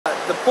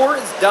The pour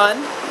is done.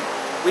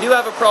 We do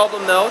have a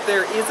problem though.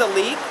 There is a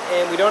leak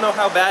and we don't know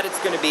how bad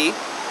it's going to be.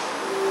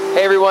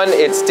 Hey everyone,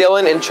 it's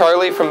Dylan and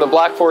Charlie from the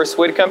Black Forest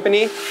Wood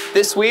Company.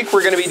 This week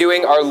we're going to be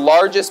doing our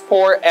largest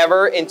pour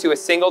ever into a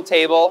single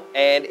table,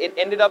 and it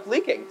ended up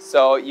leaking.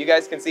 So you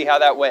guys can see how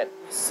that went.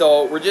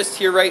 So we're just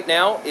here right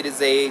now. It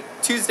is a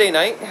Tuesday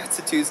night. It's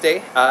a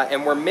Tuesday.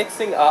 And we're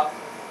mixing up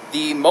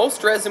the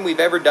most resin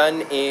we've ever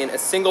done in a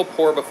single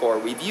pour before.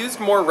 We've used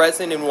more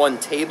resin in one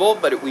table,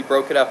 but we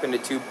broke it up into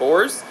 2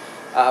 pours.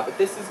 But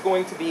this is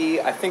going to be,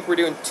 I think we're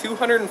doing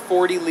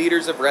 240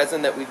 liters of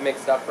resin that we've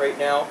mixed up right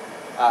now.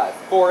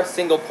 For a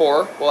single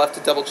pour. We'll have to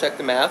double check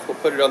the math. We'll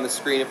put it on the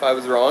screen if I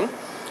was wrong.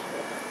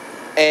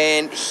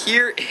 And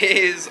here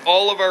is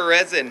all of our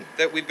resin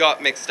that we've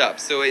got mixed up.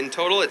 So in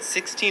total it's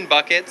 16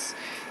 buckets.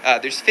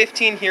 There's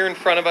 15 here in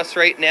front of us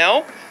right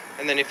now.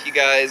 And then if you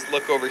guys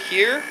look over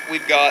here,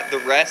 we've got the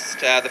rest,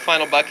 the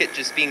final bucket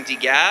just being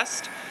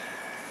degassed.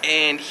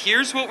 And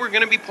here's what we're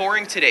going to be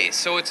pouring today.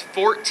 So it's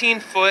 14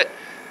 foot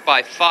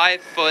by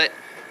 5 foot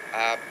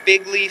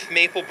big leaf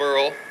maple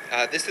burl.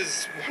 This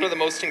is one of the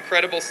most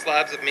incredible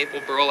slabs of maple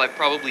burl I've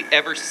probably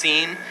ever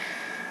seen.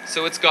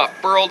 So it's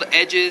got burled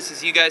edges,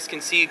 as you guys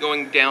can see,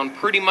 going down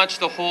pretty much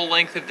the whole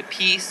length of the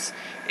piece.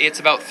 It's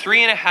about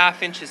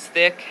 3.5 inches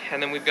thick,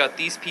 and then we've got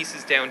these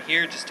pieces down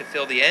here just to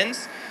fill the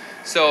ends.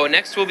 So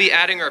next we'll be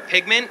adding our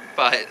pigment,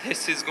 but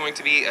this is going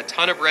to be a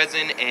ton of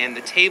resin, and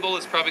the table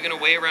is probably going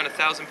to weigh around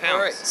 1,000 pounds. All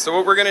right, so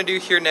what we're going to do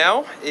here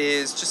now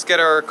is just get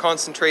our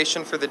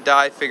concentration for the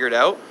dye figured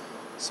out.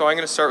 So I'm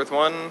going to start with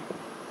 1,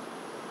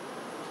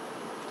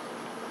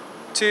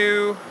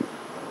 2,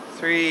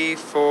 3,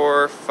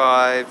 4,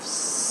 5,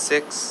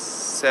 6,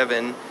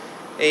 7,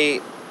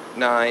 8,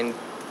 9,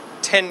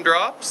 10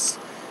 drops.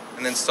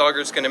 And then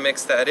Stogger's going to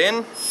mix that in.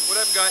 What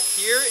I've got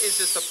here is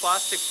just a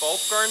plastic bulk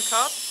garn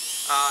cup.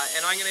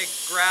 And I'm going to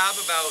grab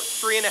about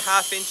 3.5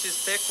 inches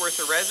thick worth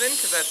of resin,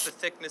 because that's the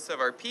thickness of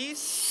our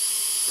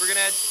piece. We're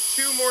going to add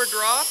 2 more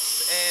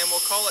drops, and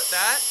we'll call it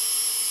that.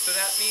 So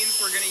that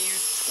means we're going to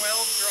use 12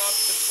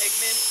 drops of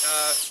pigment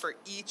for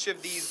each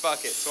of these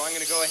buckets. So I'm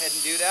going to go ahead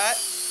and do that,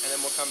 and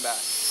then we'll come back.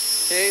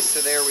 Okay,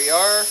 so there we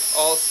are.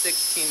 All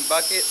 16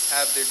 buckets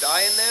have their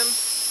dye in them.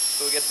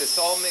 So we'll get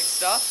this all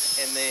mixed up,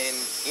 and then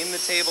in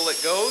the table it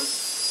goes.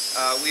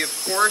 We of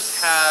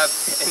course have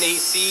an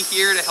AC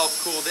here to help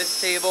cool this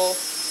table.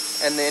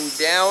 And then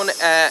down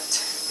at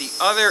the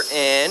other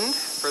end,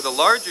 for the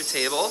larger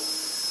table,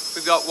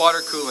 we've got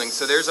water cooling.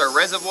 So there's our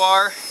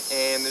reservoir,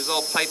 and there's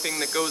all piping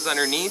that goes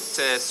underneath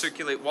to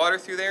circulate water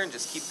through there and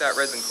just keep that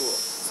resin cool.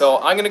 So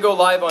I'm going to go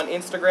live on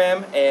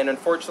Instagram, and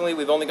unfortunately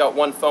we've only got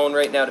one phone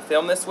right now to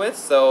film this with,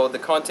 so the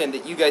content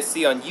that you guys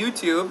see on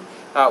YouTube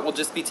will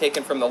just be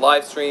taken from the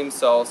live stream.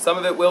 So some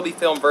of it will be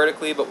filmed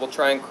vertically, but we'll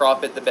try and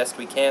crop it the best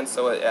we can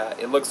so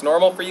it looks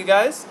normal for you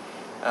guys.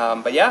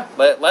 But yeah,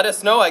 let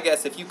us know, I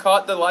guess. If you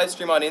caught the live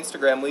stream on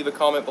Instagram, leave a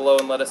comment below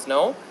and let us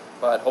know.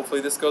 But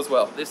hopefully this goes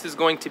well. This is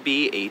going to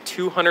be a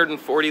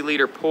 240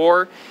 liter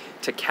pour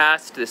to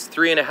cast this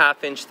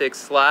 3.5 inch thick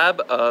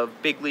slab of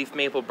big leaf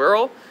maple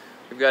burl.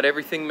 We've got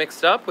everything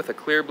mixed up with a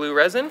clear blue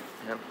resin,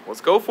 and let's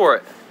go for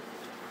it.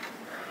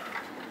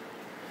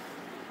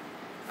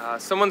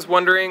 Someone's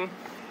wondering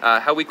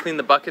how we clean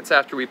the buckets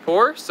after we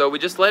pour. So we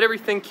just let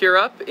everything cure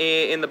up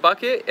in the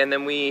bucket, and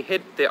then we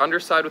hit the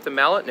underside with a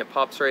mallet and it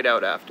pops right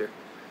out after.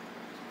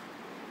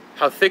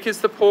 How thick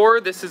is the pour?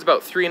 This is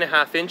about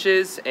 3.5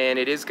 inches, and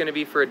it is going to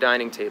be for a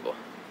dining table.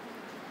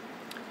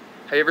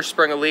 Have you ever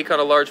sprung a leak on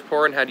a large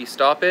pour, and how do you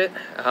stop it?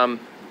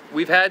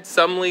 We've had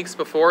some leaks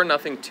before,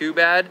 nothing too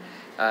bad.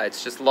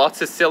 It's just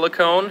lots of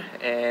silicone,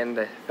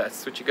 and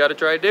that's what you got to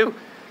try to do.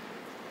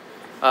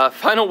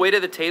 Final weight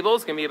of the table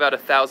is going to be about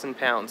 1,000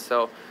 pounds.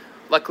 So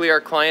luckily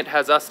our client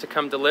has us to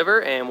come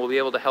deliver, and we'll be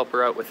able to help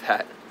her out with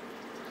that.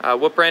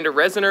 What brand of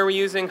resin are we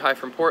using? Hi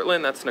from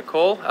Portland, that's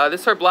Nicole.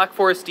 This is our Black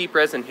Forest deep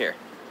resin here.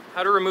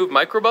 How to remove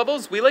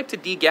microbubbles? We like to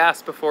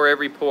degas before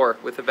every pour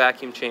with a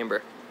vacuum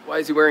chamber. Why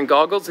is he wearing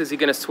goggles? Is he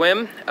going to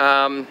swim?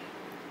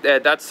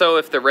 That's so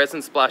if the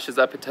resin splashes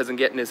up, it doesn't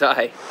get in his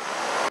eye.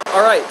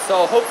 All right,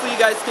 so hopefully you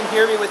guys can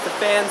hear me with the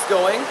fans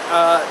going.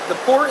 The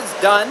pour is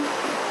done.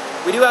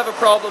 We do have a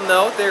problem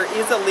though. There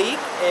is a leak,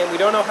 and we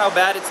don't know how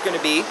bad it's going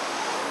to be.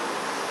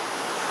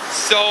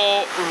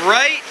 So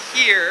right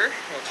here,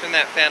 I'll turn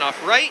that fan off.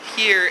 Right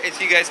here,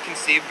 as you guys can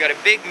see, we've got a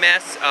big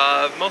mess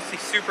of mostly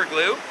super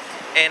glue.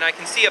 And I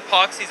can see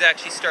epoxy is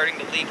actually starting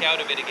to leak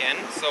out of it again,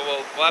 so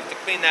we'll have to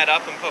clean that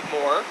up and put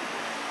more.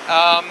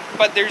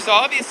 But there's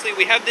obviously,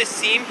 we have this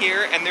seam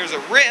here, and there's a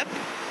rip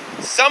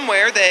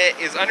somewhere that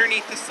is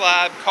underneath the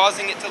slab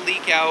causing it to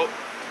leak out.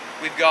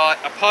 We've got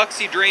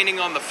epoxy draining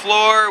on the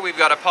floor, we've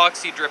got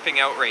epoxy dripping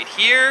out right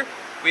here.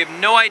 We have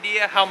no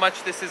idea how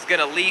much this is going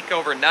to leak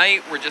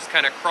overnight. We're just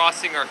kind of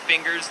crossing our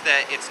fingers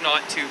that it's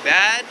not too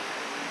bad.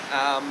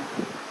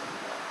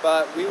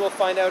 But we will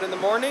find out in the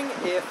morning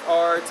if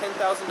our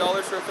 $10,000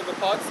 worth of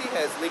epoxy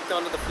has leaked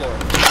onto the floor.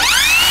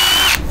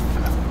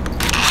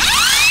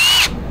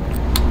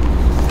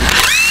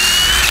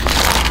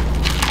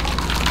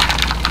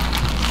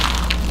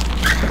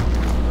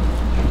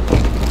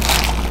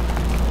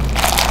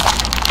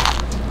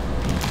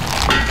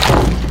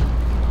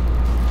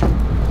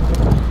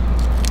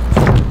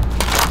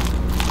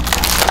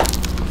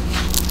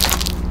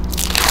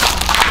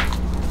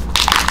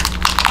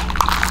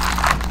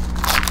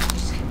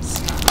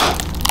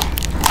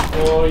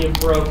 Oh, you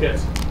broke it.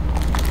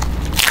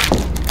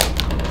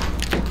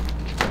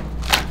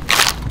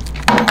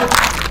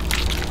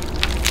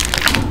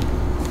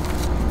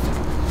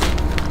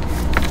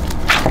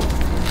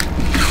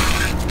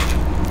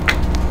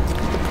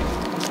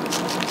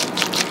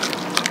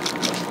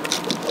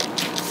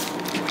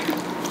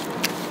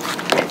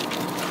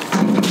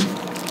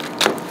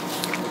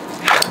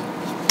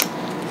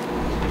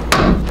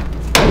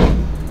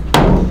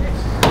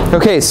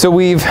 Okay, so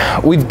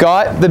we've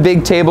got the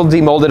big table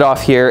demolded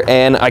off here,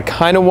 and I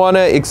kind of want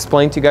to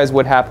explain to you guys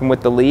what happened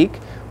with the leak.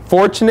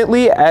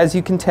 Fortunately, as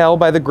you can tell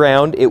by the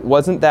ground, it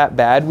wasn't that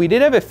bad. We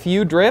did have a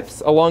few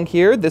drips along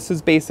here. This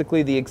is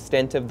basically the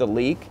extent of the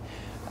leak.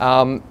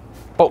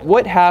 But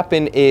what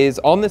happened is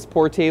on this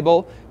pour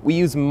table, we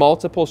use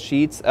multiple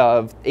sheets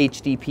of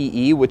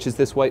HDPE, which is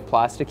this white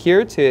plastic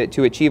here,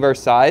 to achieve our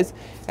size.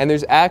 And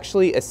there's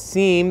actually a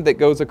seam that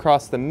goes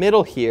across the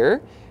middle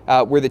here,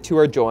 where the two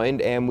are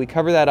joined, and we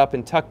cover that up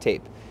in tuck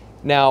tape.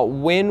 Now,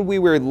 when we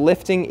were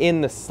lifting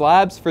in the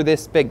slabs for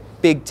this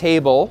big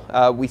table,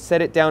 we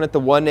set it down at the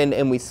one end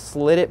and we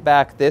slid it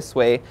back this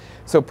way.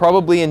 So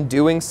probably in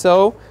doing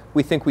so,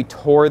 we think we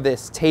tore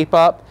this tape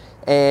up,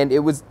 and it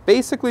was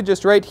basically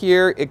just right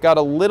here. It got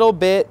a little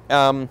bit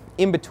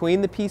in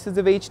between the pieces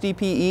of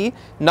HDPE.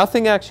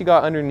 Nothing actually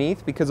got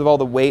underneath because of all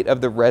the weight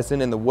of the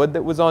resin and the wood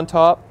that was on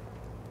top.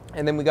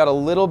 And then we got a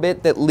little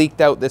bit that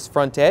leaked out this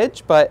front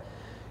edge, but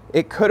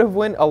it could have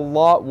went a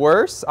lot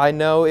worse. I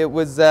know it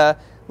was a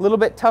little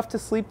bit tough to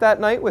sleep that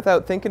night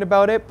without thinking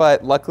about it,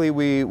 but luckily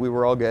we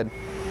were all good.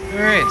 All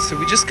right, so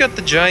we just got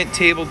the giant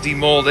table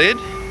demolded.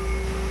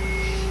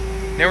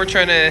 Now we're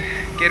trying to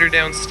get her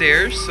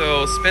downstairs.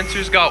 So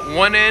Spencer's got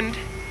one end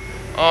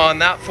on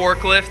that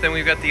forklift, then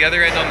we've got the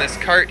other end on this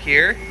cart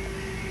here.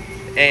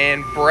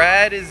 And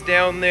Brad is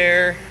down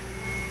there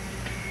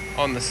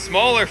on the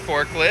smaller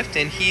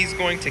forklift, and he's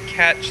going to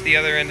catch the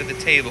other end of the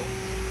table,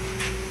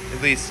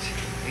 at least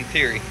in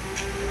theory.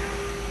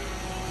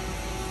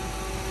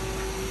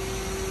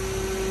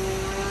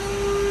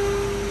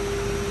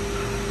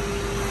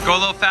 Go a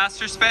little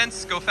faster,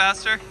 Spence. Go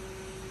faster.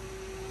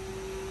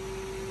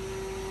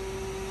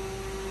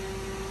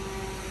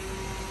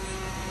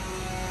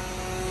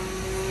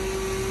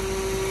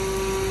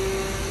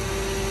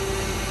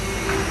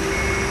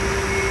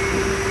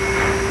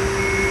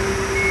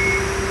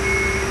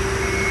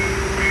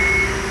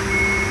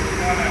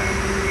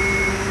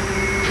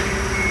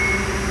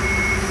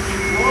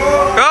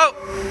 Go!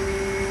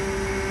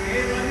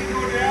 Hey, let me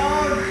go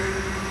down.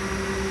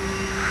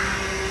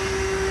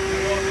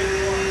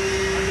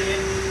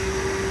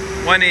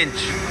 1 inch.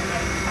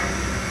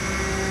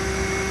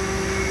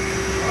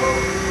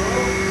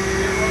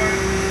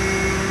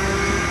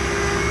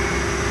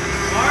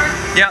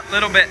 Yeah,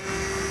 little bit.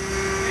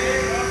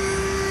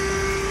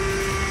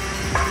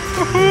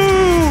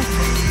 Woohoo!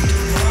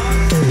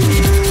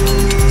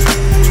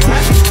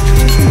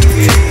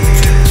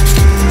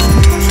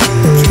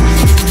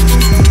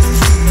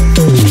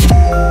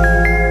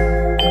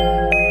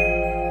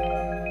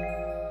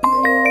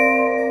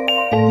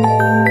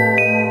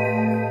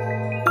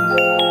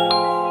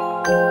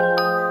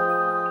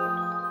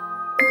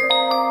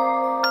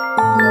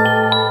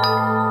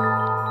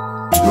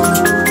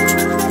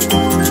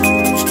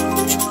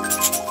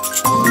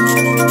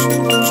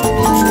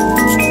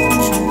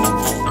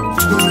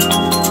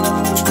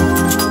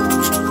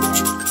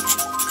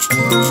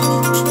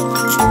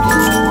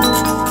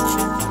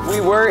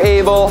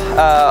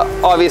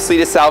 Obviously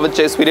to salvage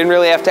this, we didn't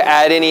really have to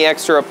add any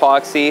extra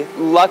epoxy.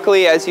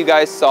 Luckily, as you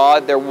guys saw,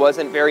 there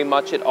wasn't very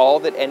much at all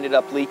that ended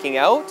up leaking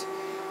out.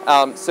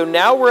 So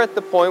now we're at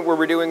the point where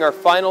we're doing our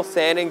final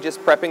sanding, just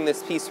prepping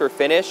this piece for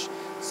finish.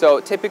 So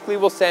typically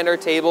we'll sand our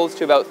tables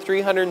to about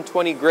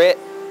 320 grit.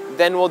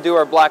 Then we'll do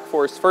our Black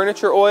Forest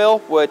furniture oil,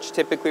 which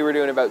typically we're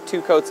doing about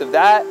 2 coats of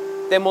that.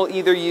 Then we'll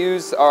either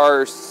use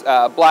our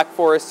Black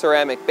Forest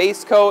ceramic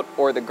base coat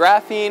or the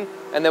graphene,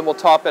 and then we'll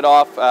top it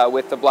off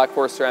with the Black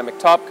Forest ceramic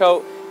top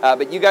coat.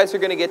 But you guys are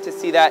going to get to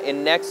see that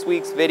in next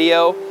week's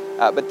video.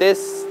 But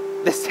this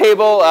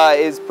table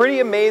is pretty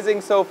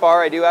amazing so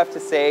far, I do have to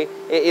say.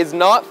 It is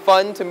not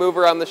fun to move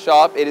around the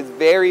shop. It is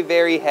very,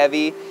 very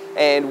heavy,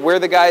 and we're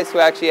the guys who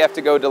actually have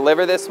to go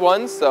deliver this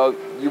one, so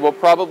you will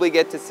probably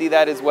get to see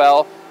that as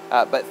well.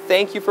 But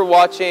thank you for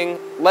watching.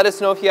 Let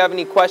us know if you have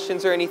any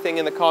questions or anything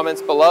in the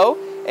comments below,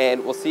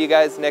 and we'll see you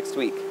guys next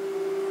week.